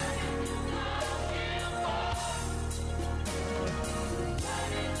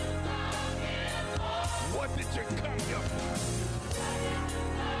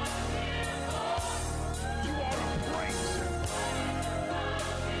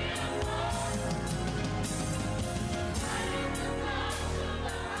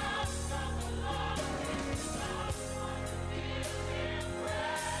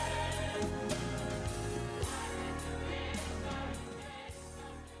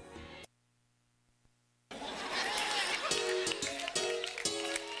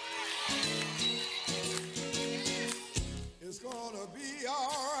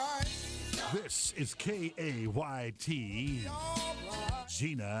is K-A-Y-T,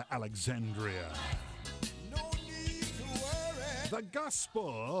 Gina Alexandria. The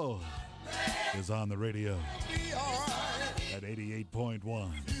gospel is on the radio at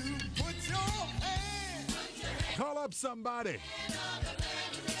 88.1. Call up somebody.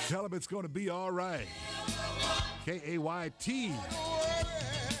 Tell them it's going to be all right. K-A-Y-T.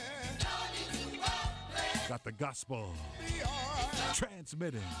 Got the gospel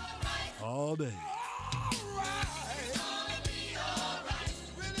transmitting all day.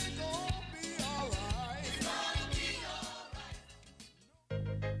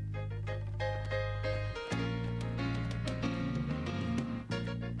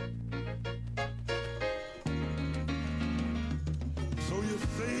 So you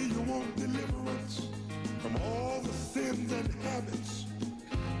say you want deliverance from all the sins and habits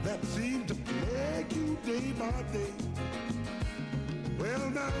that seem to plague you day by day. Well,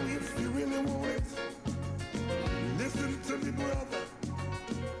 now, if you really want it, listen to me, brother.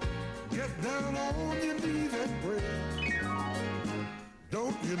 Get down on your knees and pray.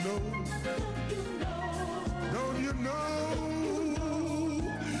 Don't you know? Don't you know?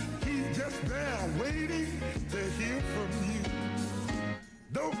 He's just there waiting to hear from you.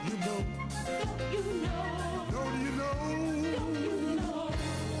 Don't you know? Don't you know?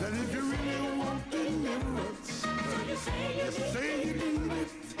 That if you really want deliverance, you say you need it.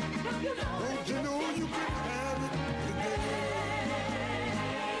 Don't you know you can have it today?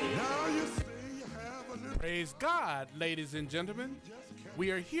 Now you say you have a little. Praise God, ladies and gentlemen.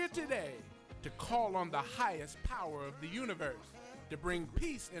 We are here today to call on the highest power of the universe to bring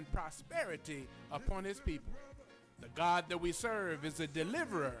peace and prosperity upon his people. The God that we serve is a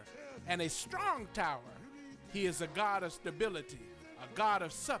deliverer and a strong tower. He is a God of stability, a God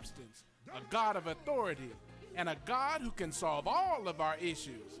of substance, a God of authority, and a God who can solve all of our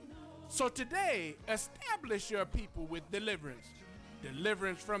issues. So today, establish your people with deliverance.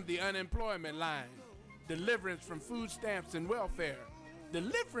 Deliverance from the unemployment line. Deliverance from food stamps and welfare.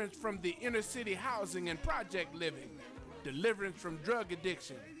 Deliverance from the inner city housing and project living. Deliverance from drug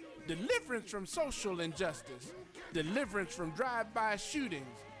addiction. Deliverance from social injustice. Deliverance from drive-by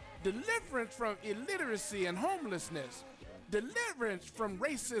shootings. Deliverance from illiteracy and homelessness. Deliverance from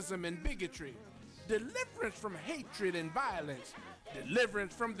racism and bigotry. Deliverance from hatred and violence.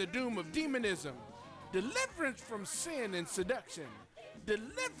 Deliverance from the doom of demonism. Deliverance from sin and seduction.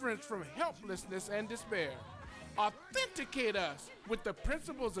 Deliverance from helplessness and despair. Authenticate us with the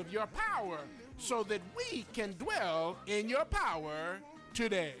principles of your power so that we can dwell in your power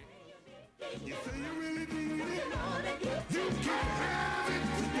today. You say you really need it. You can have it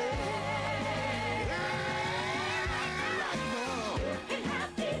today. Right now.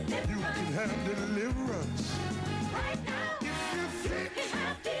 You can have deliverance. Right now. If you're sick,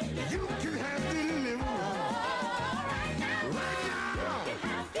 you can have deliverance. Right now.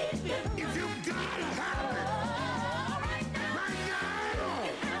 If you gotta have it. Right now.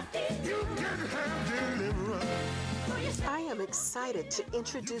 You can have deliverance. I am excited to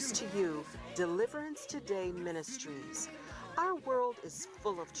introduce to you Deliverance Today Ministries. Our world is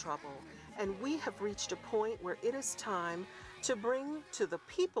full of trouble, and we have reached a point where it is time to bring to the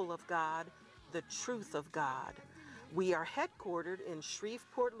people of God the truth of God. We are headquartered in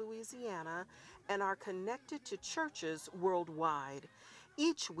Shreveport, Louisiana, and are connected to churches worldwide.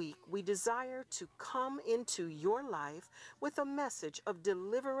 Each week, we desire to come into your life with a message of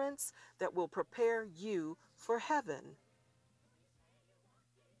deliverance that will prepare you for heaven.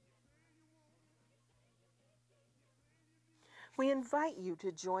 We invite you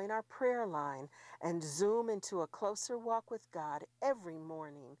to join our prayer line and zoom into a closer walk with God every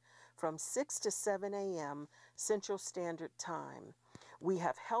morning from 6 to 7 a.m. Central Standard Time. We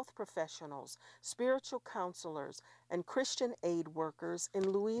have health professionals, spiritual counselors, and Christian aid workers in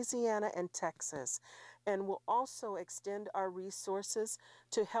Louisiana and Texas, and will also extend our resources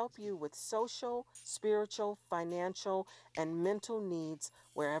to help you with social, spiritual, financial, and mental needs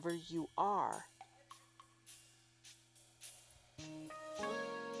wherever you are.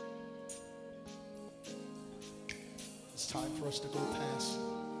 It's time for us to go past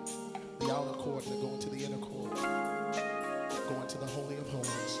the outer court and go into the inner court, go into the Holy of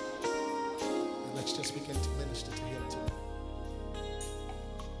Holies, and let's just begin to minister to Him tonight.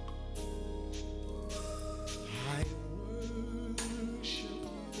 I worship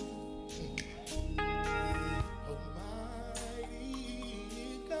You,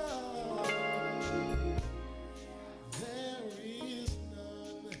 Almighty God. There is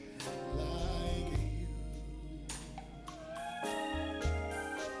none like You.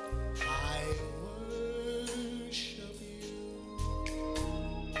 I worship You,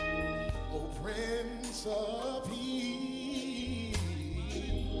 oh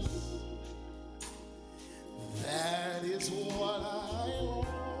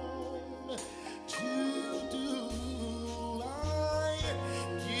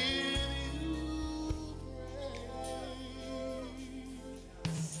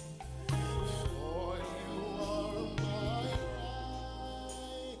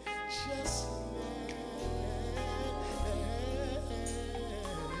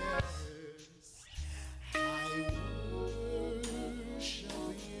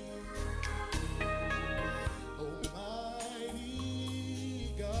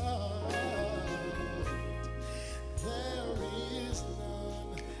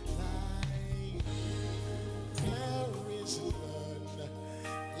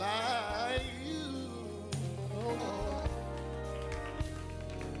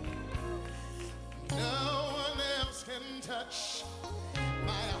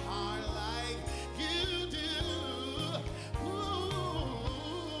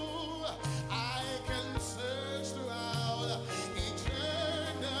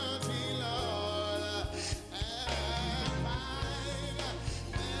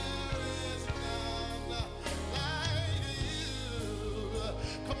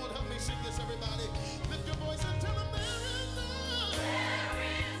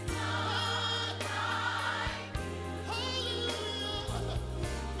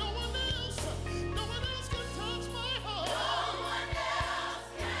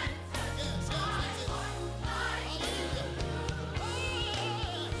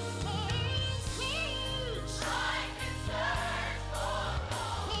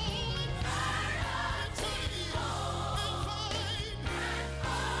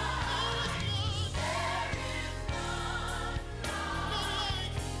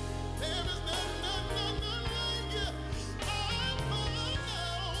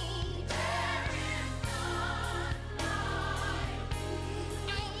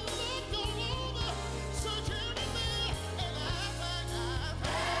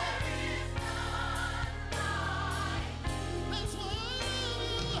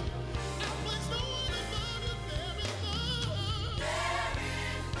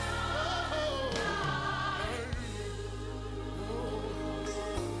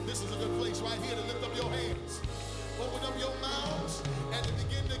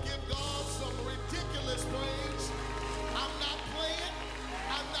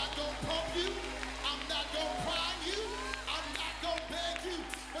pump you. I'm not going to prime you. I'm not going to beg you.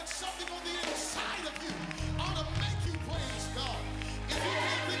 But something on the inside of you ought to make you praise God. If you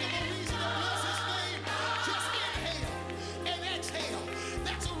can't think of a reason to bless his name, just inhale and exhale.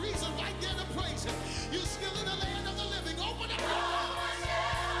 That's a reason right there to praise him. You're still in the land of the living. Open up your mouth.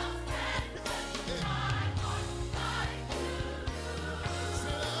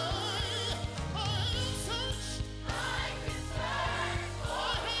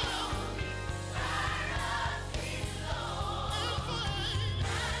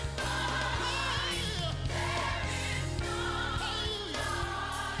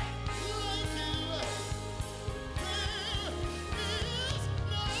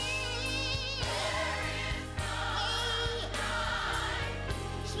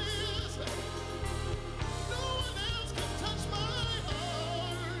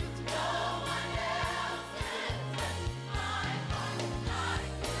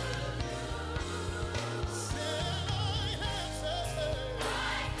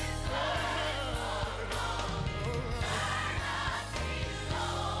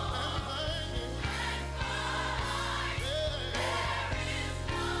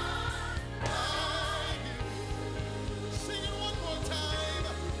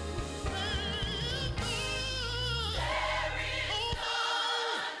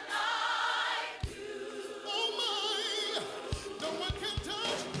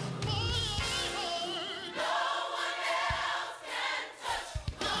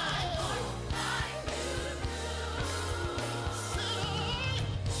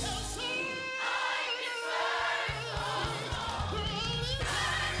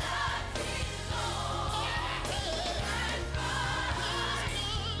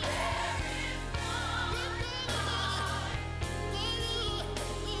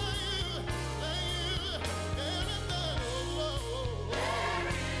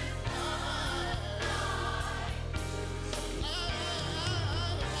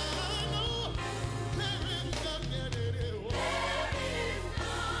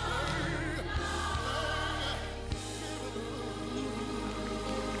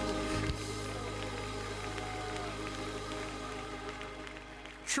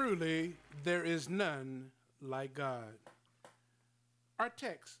 Truly, there is none like God. Our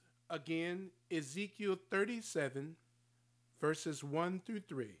text, again, Ezekiel 37, verses 1 through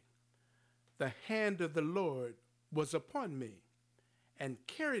 3. The hand of the Lord was upon me, and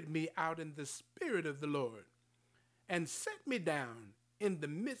carried me out in the spirit of the Lord, and set me down in the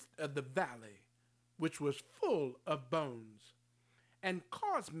midst of the valley, which was full of bones, and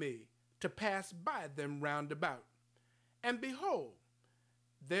caused me to pass by them round about. And behold,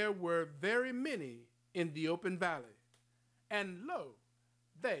 there were very many in the open valley, and lo,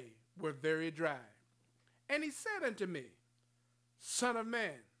 they were very dry. And he said unto me, Son of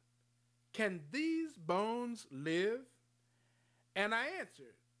man, can these bones live? And I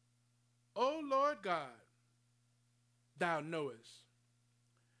answered, O Lord God, thou knowest.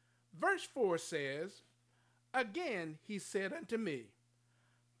 Verse 4 says, Again he said unto me,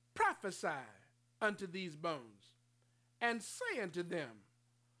 Prophesy unto these bones, and say unto them,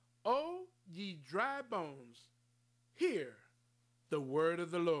 O ye dry bones, hear the word of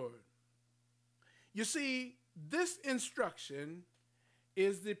the Lord. You see, this instruction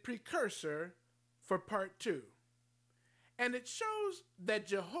is the precursor for part 2. And it shows that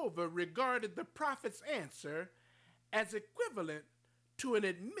Jehovah regarded the prophet's answer as equivalent to an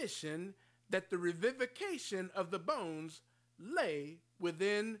admission that the revivification of the bones lay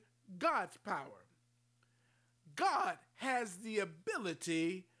within God's power. God has the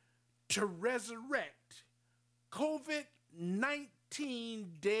ability to resurrect COVID-19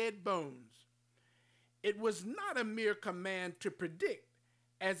 dead bones. It was not a mere command to predict,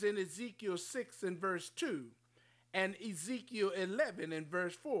 as in Ezekiel 6 and verse 2 and Ezekiel 11 and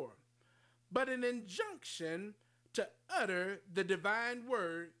verse 4, but an injunction to utter the divine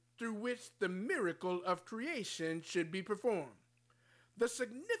word through which the miracle of creation should be performed. The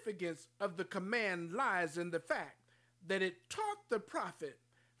significance of the command lies in the fact that it taught the prophet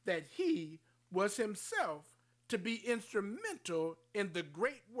that he was himself to be instrumental in the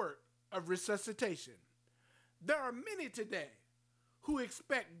great work of resuscitation. There are many today who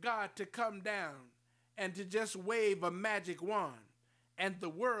expect God to come down and to just wave a magic wand, and the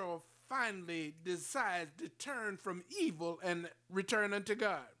world finally decides to turn from evil and return unto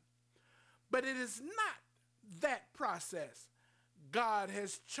God. But it is not that process. God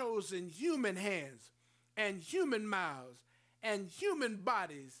has chosen human hands and human mouths and human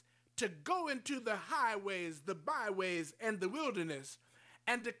bodies to go into the highways, the byways, and the wilderness,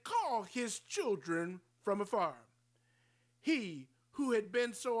 and to call his children from afar. He who had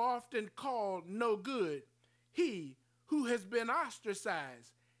been so often called no good, he who has been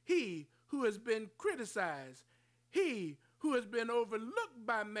ostracized, he who has been criticized, he who has been overlooked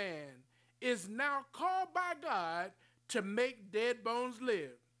by man, is now called by God to make dead bones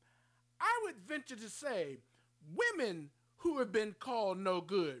live. I would venture to say women who have been called no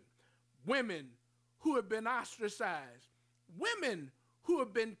good, women who have been ostracized, women who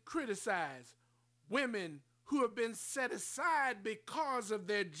have been criticized, women who have been set aside because of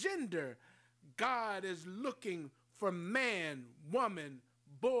their gender. God is looking for man, woman,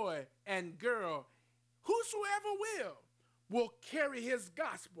 boy, and girl. Whosoever will carry his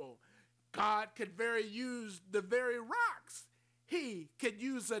gospel. God could use the very rocks. He could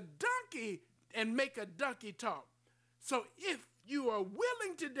use a donkey and make a donkey talk. So if you are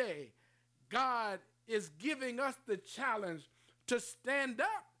willing today, God is giving us the challenge to stand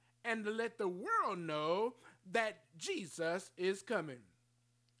up and to let the world know that Jesus is coming.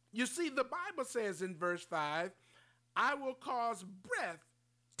 You see, the Bible says in verse 5, I will cause breath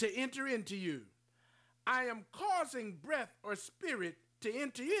to enter into you. I am causing breath or spirit to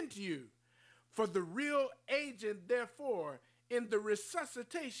enter into you. For the real agent, therefore, in the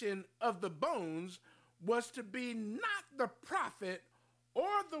resuscitation of the bones was to be not the prophet or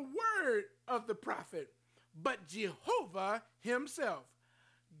the word of the prophet, but Jehovah himself.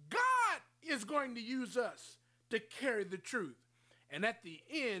 God is going to use us to carry the truth. And at the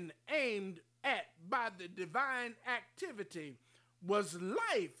end, aimed at by the divine activity, was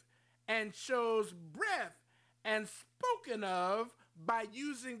life and shows breath, and spoken of by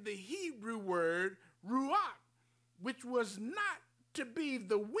using the Hebrew word ruach, which was not to be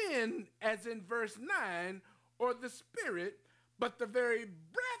the wind as in verse 9 or the spirit, but the very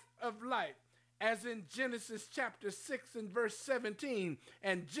breath of life as in Genesis chapter 6 and verse 17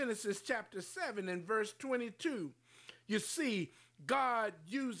 and Genesis chapter 7 and verse 22. You see, God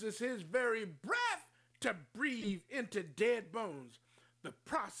uses his very breath to breathe into dead bones. The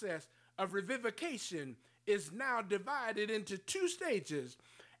process of revivification is now divided into two stages.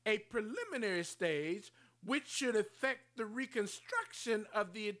 A preliminary stage, which should affect the reconstruction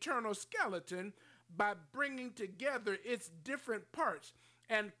of the eternal skeleton by bringing together its different parts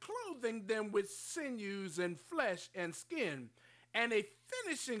and clothing them with sinews and flesh and skin, and a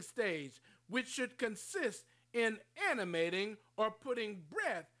finishing stage, which should consist in animating or putting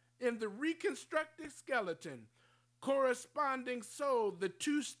breath in the reconstructed skeleton. Corresponding so the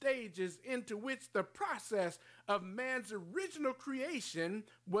two stages into which the process of man's original creation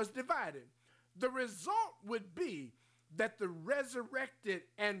was divided. The result would be that the resurrected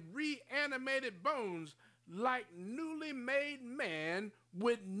and reanimated bones, like newly made man,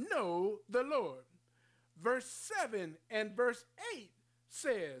 would know the Lord. Verse 7 and verse 8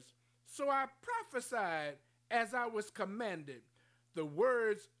 says, So I prophesied as I was commanded. The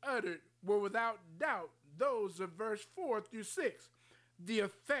words uttered were without doubt those of verse 4 through 6. The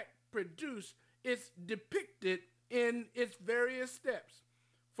effect produced is depicted in its various steps.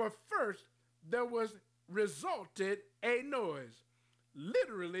 For first, there was resulted a noise,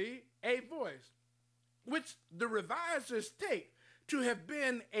 literally a voice, which the revisers take to have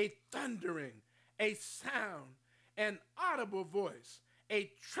been a thundering, a sound, an audible voice,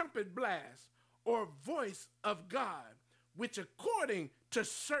 a trumpet blast, or voice of God, which according to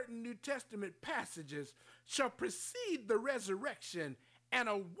certain New Testament passages shall precede the resurrection and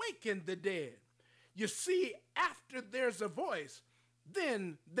awaken the dead. You see, after there's a voice,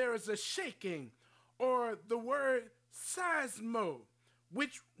 then there is a shaking, or the word seismo,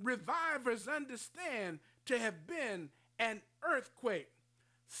 which revivers understand to have been an earthquake.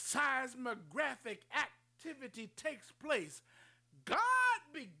 Seismographic activity takes place. God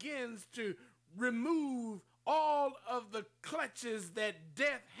begins to remove all of the clutches that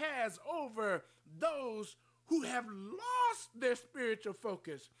death has over those who have lost their spiritual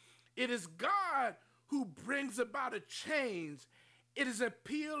focus. It is God who brings about a change. It is a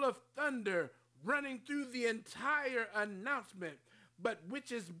peal of thunder running through the entire announcement, but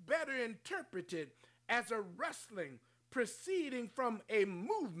which is better interpreted as a rustling proceeding from a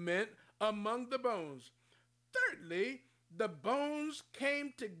movement among the bones. Thirdly, the bones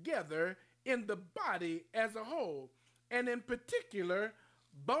came together in the body as a whole, and in particular,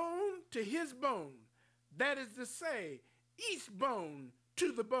 bone to his bone. That is to say, each bone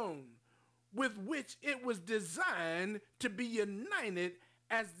to the bone, with which it was designed to be united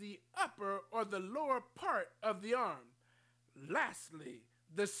as the upper or the lower part of the arm. Lastly,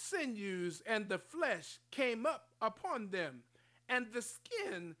 the sinews and the flesh came up upon them, and the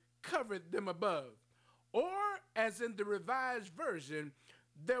skin covered them above. Or, as in the Revised Version,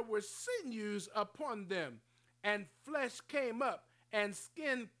 there were sinews upon them, and flesh came up and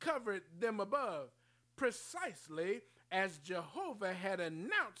skin covered them above, precisely as Jehovah had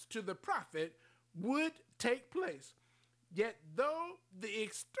announced to the prophet would take place. Yet though the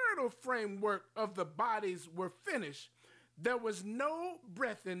external framework of the bodies were finished, there was no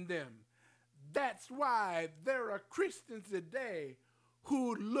breath in them. That's why there are Christians today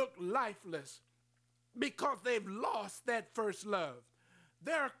who look lifeless because they've lost that first love.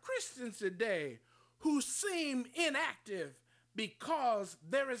 There are Christians today who seem inactive because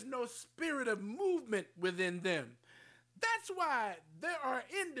there is no spirit of movement within them. That's why there are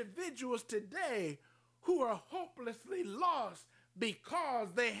individuals today who are hopelessly lost because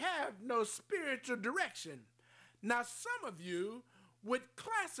they have no spiritual direction. Now, some of you would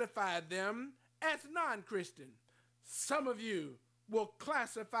classify them as non-Christian. Some of you will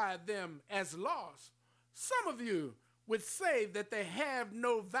classify them as lost. Some of you would say that they have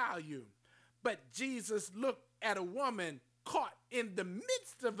no value. But Jesus looked at a woman caught in the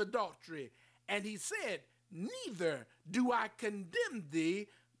midst of adultery, and he said, "Neither do I condemn thee.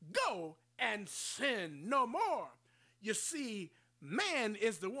 Go and sin no more." You see, man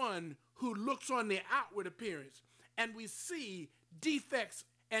is the one who looks on the outward appearance, and we see defects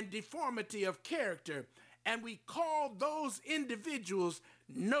and deformity of character, and we call those individuals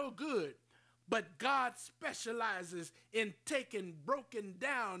no good. But God specializes in taking broken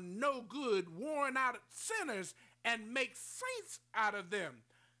down, no good, worn out sinners and make saints out of them.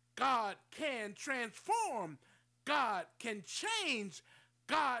 God can transform. God can change.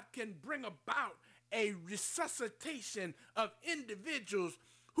 God can bring about a resuscitation of individuals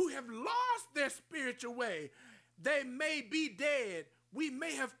who have lost their spiritual way. They may be dead. We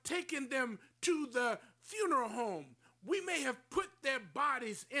may have taken them to the funeral home. We may have put their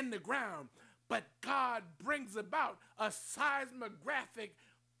bodies in the ground. But God brings about a seismographic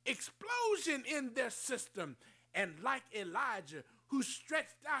explosion in their system. And like Elijah, who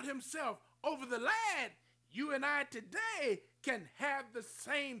stretched out himself over the land, you and I today can have the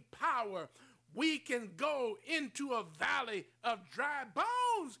same power. We can go into a valley of dry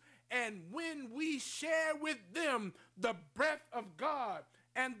bones, and when we share with them the breath of God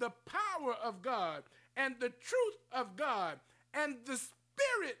and the power of God and the truth of God and the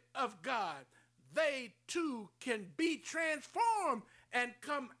Spirit of God, they too can be transformed and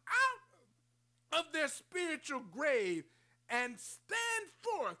come out of their spiritual grave and stand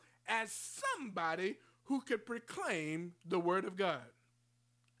forth as somebody who could proclaim the word of God.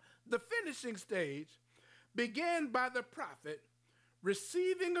 The finishing stage began by the prophet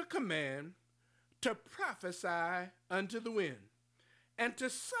receiving a command to prophesy unto the wind and to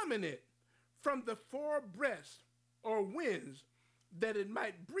summon it from the four breaths or winds that it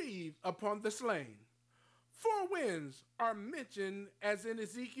might breathe upon the slain. Four winds are mentioned as in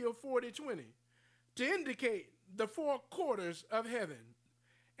Ezekiel 40:20 to indicate the four quarters of heaven,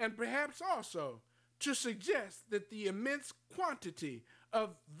 and perhaps also to suggest that the immense quantity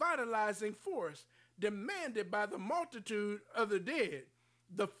of vitalizing force demanded by the multitude of the dead,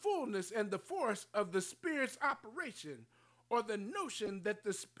 the fullness and the force of the Spirit's operation, or the notion that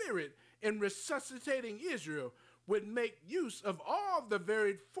the Spirit in resuscitating Israel would make use of all the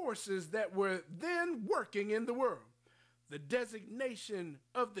varied forces that were then working in the world. The designation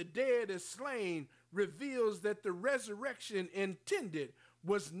of the dead as slain reveals that the resurrection intended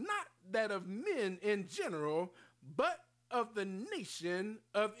was not that of men in general, but of the nation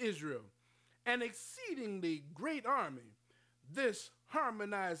of Israel, an exceedingly great army. This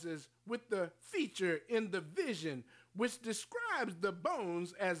harmonizes with the feature in the vision which describes the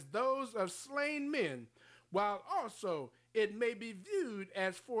bones as those of slain men, while also it may be viewed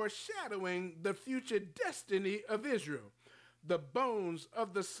as foreshadowing the future destiny of Israel. The bones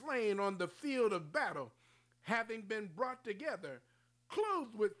of the slain on the field of battle, having been brought together,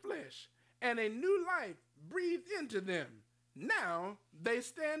 clothed with flesh, and a new life breathed into them. Now they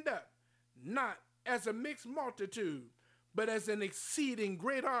stand up, not as a mixed multitude, but as an exceeding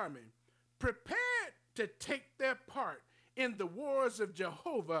great army, prepared to take their part in the wars of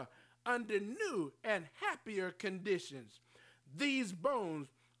Jehovah under new and happier conditions. These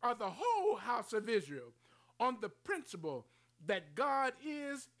bones are the whole house of Israel, on the principle that God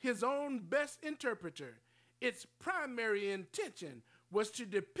is his own best interpreter. Its primary intention was to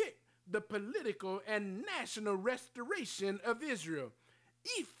depict the political and national restoration of Israel,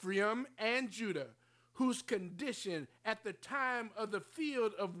 Ephraim and Judah, whose condition at the time of the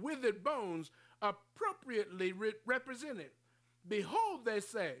field of withered bones appropriately represented. Behold, they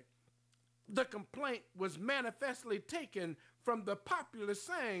say, the complaint was manifestly taken from the popular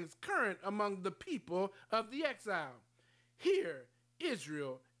sayings current among the people of the exile. Here,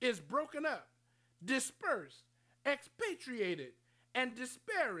 Israel is broken up, dispersed, expatriated, and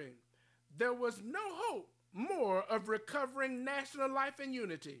despairing. There was no hope more of recovering national life and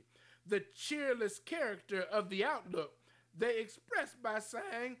unity. The cheerless character of the outlook they expressed by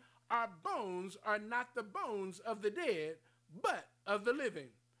saying, "Our bones are not the bones of the dead, but of the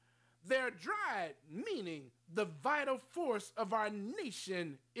living." They're dried, meaning the vital force of our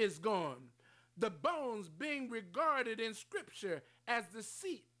nation is gone. The bones being regarded in Scripture as the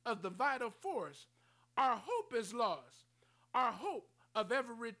seat of the vital force. Our hope is lost. Our hope of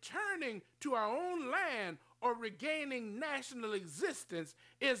ever returning to our own land or regaining national existence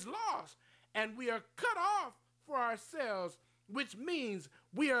is lost, and we are cut off for ourselves, which means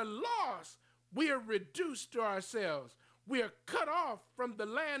we are lost. We are reduced to ourselves. We are cut off from the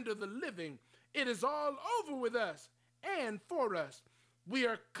land of the living. It is all over with us and for us. We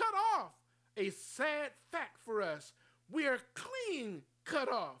are cut off, a sad fact for us. We are clean cut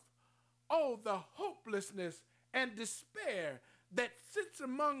off. Oh, the hopelessness and despair that sits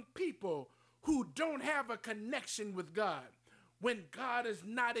among people who don't have a connection with God. When God is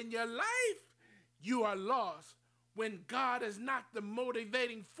not in your life, you are lost. When God is not the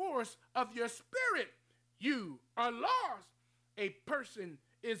motivating force of your spirit, you are lost. A person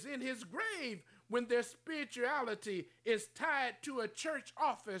is in his grave when their spirituality is tied to a church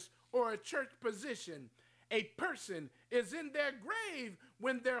office or a church position. A person is in their grave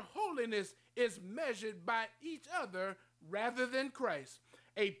when their holiness is measured by each other rather than Christ.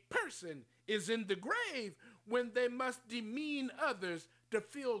 A person is in the grave when they must demean others to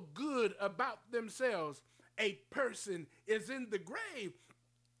feel good about themselves. A person is in the grave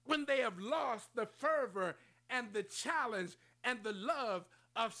when they have lost the fervor and the challenge and the love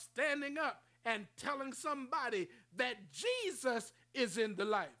of standing up and telling somebody that Jesus is in the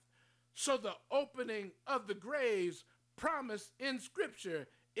life. So the opening of the graves promised in Scripture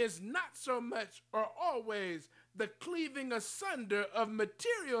is not so much or always the cleaving asunder of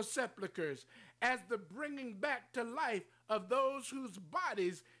material sepulchres as the bringing back to life of those whose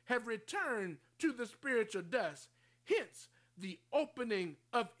bodies have returned to the spiritual dust. Hence, the opening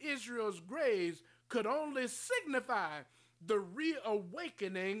of Israel's graves could only signify the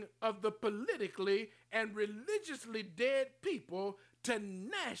reawakening of the politically and religiously dead people to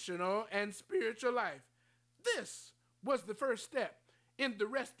national and spiritual life. This was the first step in the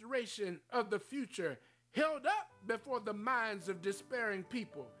restoration of the future held up before the minds of despairing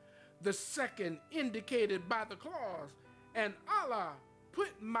people. The second indicated by the clause, "And Allah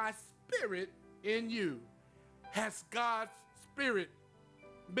put my spirit in you." Has God's spirit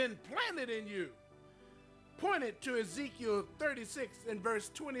been planted in you? Pointed to Ezekiel 36 and verse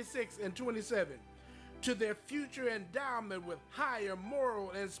 26 and 27, to their future endowment with higher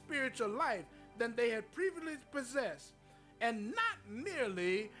moral and spiritual life than they had previously possessed, and not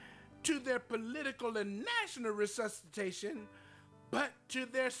merely to their political and national resuscitation, but to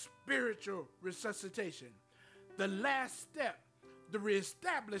their spiritual resuscitation. The last step, the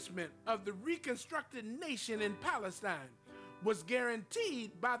reestablishment of the reconstructed nation in Palestine, was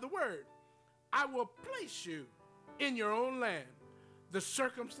guaranteed by the word, "I will place you in your own land." The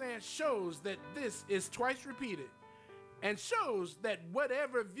circumstance shows that this is twice repeated and shows that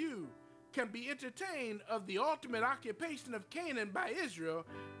whatever view can be entertained of the ultimate occupation of Canaan by Israel,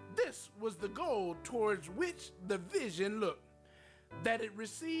 this was the goal towards which the vision looked. That it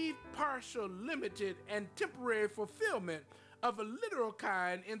received partial, limited, and temporary fulfillment of a literal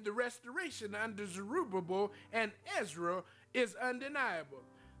kind in the restoration under Zerubbabel and Ezra is undeniable.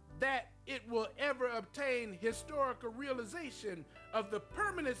 That it will ever obtain historical realization of the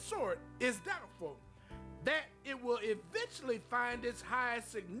permanent sort is doubtful. That it will eventually find its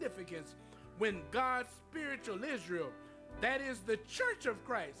highest significance when God's spiritual Israel, that is the Church of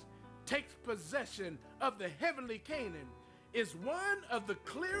Christ, takes possession of the heavenly Canaan, is one of the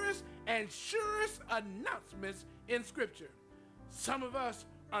clearest and surest announcements in Scripture. Some of us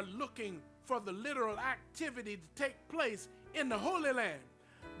are looking for the literal activity to take place in the Holy Land.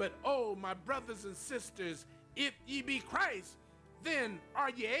 But oh, my brothers and sisters, if ye be Christ, then are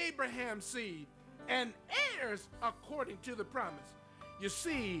ye Abraham's seed and heirs according to the promise. You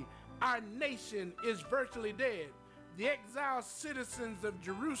see, our nation is virtually dead. The exiled citizens of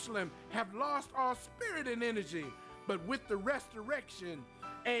Jerusalem have lost all spirit and energy, but with the resurrection,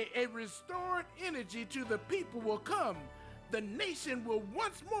 a restored energy to the people will come. The nation will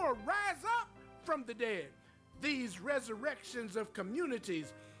once more rise up from the dead. These resurrections of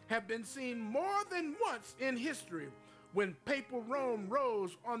communities have been seen more than once in history. When papal Rome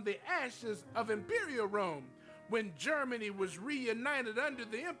rose on the ashes of imperial Rome, when Germany was reunited under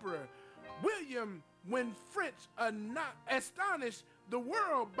the emperor, William, when French astonished the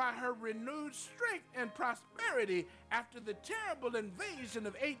world by her renewed strength and prosperity after the terrible invasion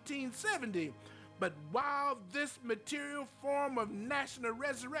of 1870. But while this material form of national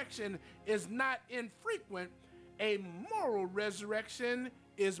resurrection is not infrequent, a moral resurrection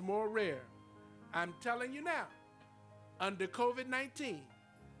is more rare. I'm telling you now, under COVID-19,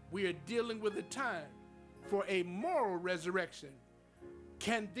 we are dealing with a time for a moral resurrection.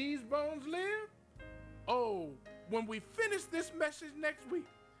 Can these bones live? Oh, when we finish this message next week,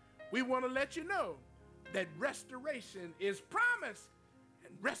 we want to let you know that restoration is promised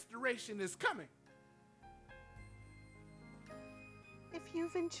and restoration is coming. If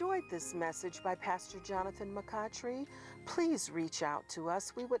you've enjoyed this message by Pastor Jonathan McCottry, please reach out to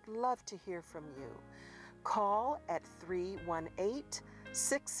us. We would love to hear from you. Call at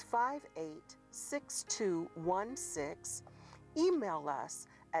 318-658-6216. Email us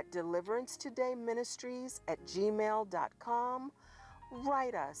at deliverance-today-ministries@gmail.com.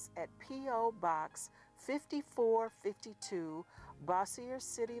 Write us at P.O. Box 5452, Bossier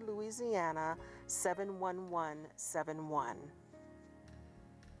City, Louisiana 71171.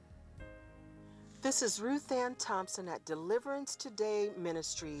 This is Ruth Ann Thompson at Deliverance Today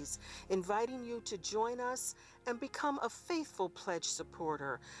Ministries, inviting you to join us and become a faithful pledge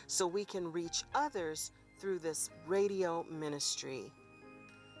supporter so we can reach others through this radio ministry.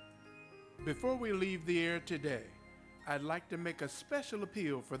 Before we leave the air today, I'd like to make a special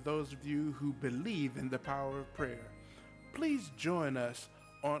appeal for those of you who believe in the power of prayer. Please join us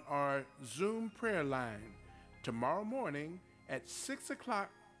on our Zoom prayer line tomorrow morning at 6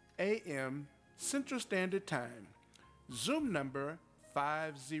 o'clock a.m. Central Standard Time. Zoom number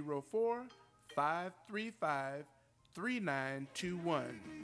 504-535-3921.